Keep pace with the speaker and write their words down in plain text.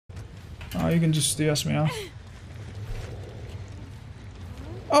Oh, you can just DS me out.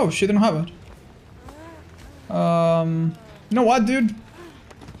 Oh, she didn't have it. You know what, dude?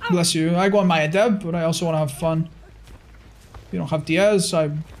 Bless you. I go on my adept, but I also want to have fun. If you don't have DS,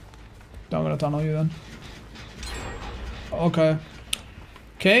 I'm not gonna tunnel you then. Okay.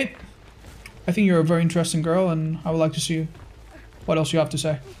 Kate, I think you're a very interesting girl, and I would like to see what else you have to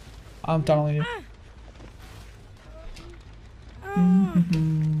say. I'm tunneling you.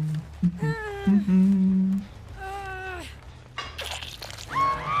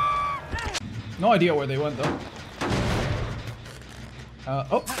 No idea where they went though.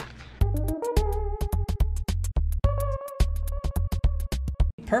 Oh.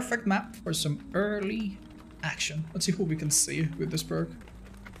 Perfect map for some early action. Let's see who we can see with this perk.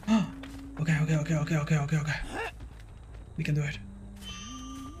 Okay. We can do it.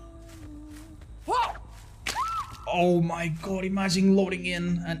 Oh my god, imagine loading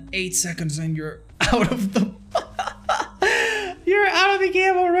in and 8 seconds and you're out of the... You're out of the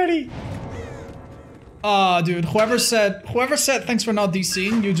game already. Oh, dude, whoever said thanks for not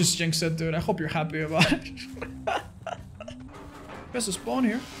DCing, you just jinxed it, dude. I hope you're happy about it. There's a spawn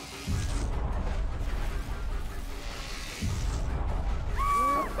here.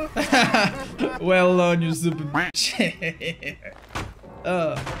 Well done, you stupid bitch.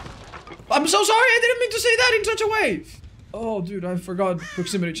 I'm so sorry, I didn't mean to say that in such a way. Oh, dude, I forgot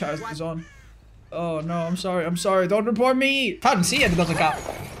proximity chat is on. Oh no, I'm sorry, don't report me. Fan, zie je dat ik ga.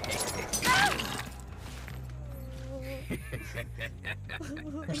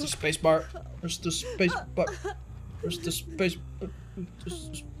 Where's the space bar? Where's the space bar? Where's the space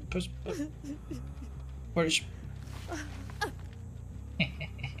bar? Where is she?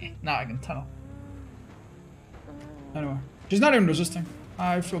 Now I can tunnel. Anyway, she's not even resisting.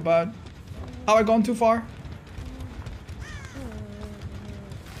 I feel bad. Have I gone too far?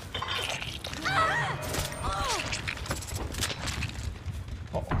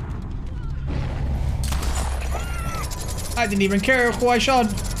 Uh-oh. I didn't even care who I shot.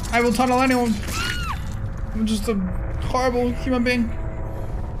 I will tunnel anyone. I'm just a horrible human being.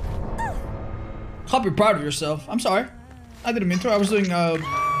 Hope you're proud of yourself. I'm sorry. I didn't mean to. I was doing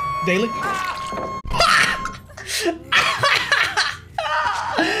daily.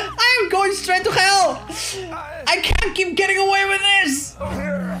 I am going straight to hell. I can't keep getting away with this.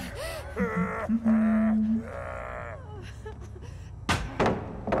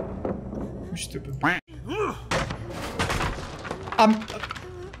 You're stupid.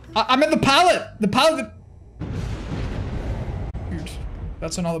 I'm in the pallet. The pallet. Dude,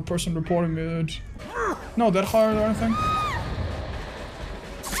 that's another person reporting me, dude. No dead hard or anything.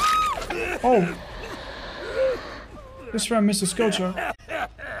 Oh. This friend missed a skill check.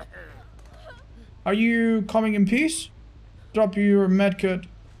 Are you coming in peace? Drop your medkit.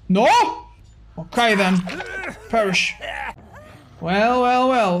 No? Okay then. Perish.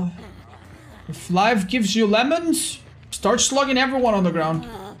 Well. If life gives you lemons, start slugging everyone on the ground.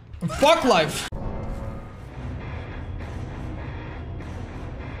 And fuck life.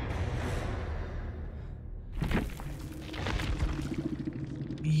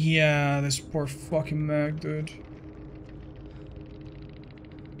 Yeah, this poor fucking Meg, dude.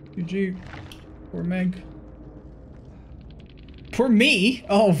 GG. Poor Meg. Poor me?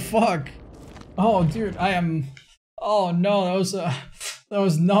 Oh, fuck. Oh, dude, I am... Oh, no, that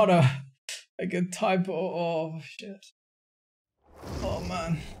was not a good typo. Oh, shit. Oh,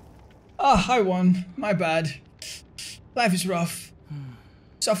 man. Ah, I won. My bad. Life is rough.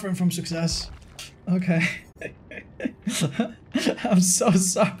 Suffering from success. Okay. I'm so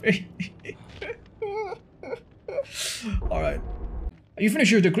sorry. Alright. You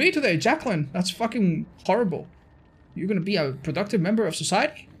finished your degree today, Jacqueline. That's fucking horrible. You're gonna be a productive member of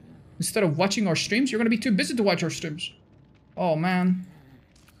society? Instead of watching our streams, you're gonna be too busy to watch our streams. Oh man.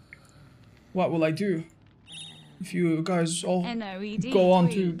 What will I do? If you guys all go on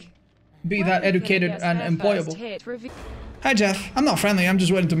to be that educated and employable. Hi Jeff, I'm not friendly, I'm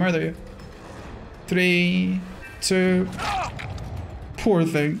just waiting to murder you. 3, 2... Poor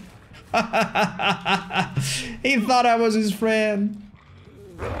thing. He thought I was his friend.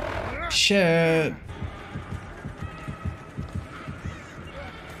 Shit.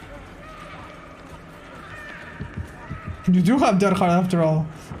 You do have dead heart after all.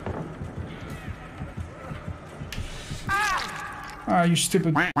 Ah, you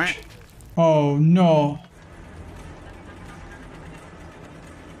stupid. Oh no.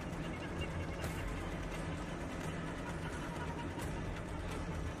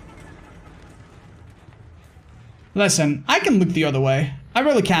 Listen, I can look the other way. I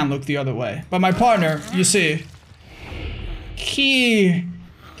really can look the other way. But my partner, you see, he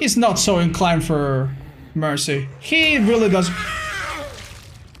He's not so inclined for mercy. He really doesn't.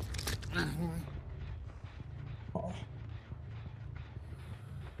 Oh.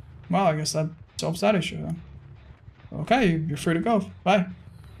 Well, I guess that solves that issue then. Okay, you're free to go. Bye.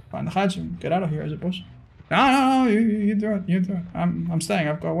 Find the hides and get out of here, I suppose. No, you do it. You do it. I'm staying.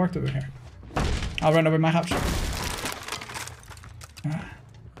 I've got work to do here. I'll run over my house.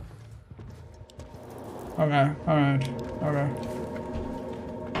 Okay, alright. Okay.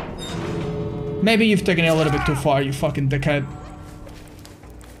 Maybe you've taken it a little bit too far, you fucking dickhead.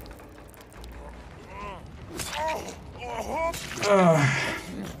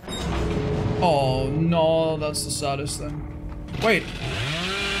 Oh no, that's the saddest thing. Wait.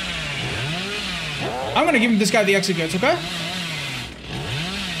 I'm gonna give this guy the exit gates, okay?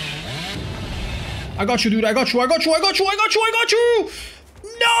 I got you, dude. I got you.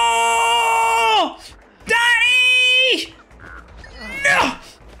 No! Daddy! No!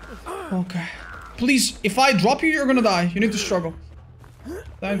 Okay. Please, if I drop you, you're gonna die. You need to struggle.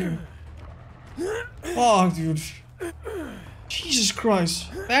 Thank you. Oh, dude. Jesus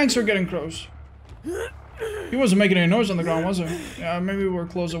Christ. Thanks for getting close. He wasn't making any noise on the ground, was he? Yeah, maybe we were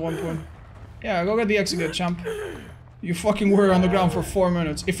close at one point. Yeah, go get the exit gate, champ. You fucking were on the ground for 4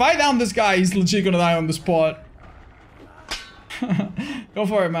 minutes. If I down this guy, he's legit gonna die on the spot. Go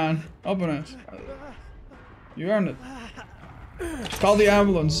for it, man. Open it. You earned it. Call the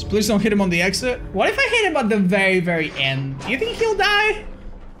ambulance. Please don't hit him on the exit. What if I hit him at the very, very end? Do you think he'll die?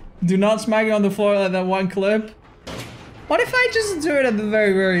 Do not smack him on the floor like that one clip. What if I just do it at the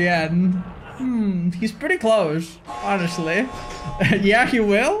very, very end? He's pretty close, honestly. Yeah, he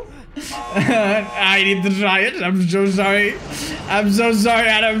will? I need to try it. I'm so sorry. I'm so sorry,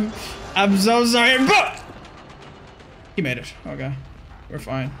 Adam. I'm so sorry. He made it. Okay. We're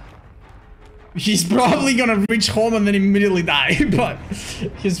fine. He's probably gonna reach home and then immediately die, but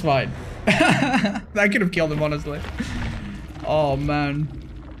he's fine. That could have killed him, honestly. Oh, man.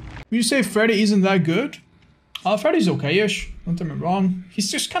 You say Freddy isn't that good? Freddy's okay-ish. Don't get me wrong.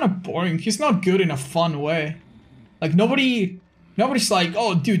 He's just kind of boring. He's not good in a fun way. Like, nobody's like,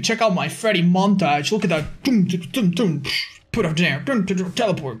 oh, dude, check out my Freddy montage. Look at that. Put up there.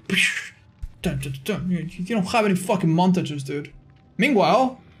 Teleport. You don't have any fucking montages, dude.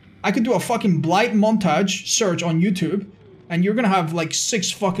 Meanwhile, I could do a fucking blight montage search on YouTube, and you're gonna have like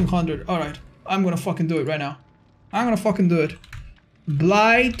 600. Alright, I'm gonna fucking do it right now. I'm gonna fucking do it.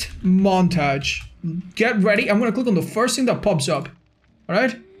 Blight montage. Get ready. I'm gonna click on the first thing that pops up.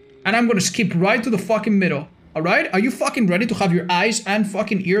 Alright? And I'm gonna skip right to the fucking middle. Alright? Are you fucking ready to have your eyes and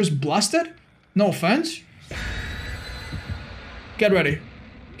fucking ears blasted? No offense. Get ready.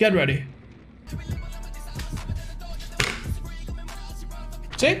 Get ready.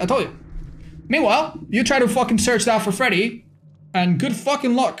 See? I told you. Meanwhile, you try to fucking search that for Freddy, and good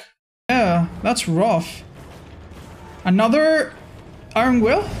fucking luck. Yeah, that's rough. Another iron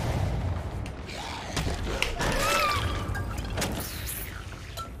will?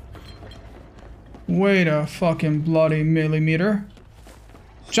 Wait a fucking bloody millimeter.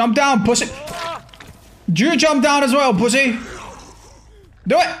 Jump down, pussy. You jump down as well, pussy.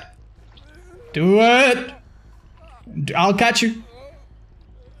 Do it. Do it. I'll catch you.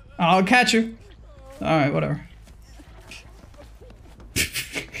 I'll catch you. Alright, whatever.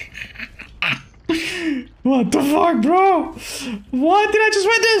 What the fuck, bro? What did I just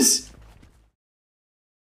witness?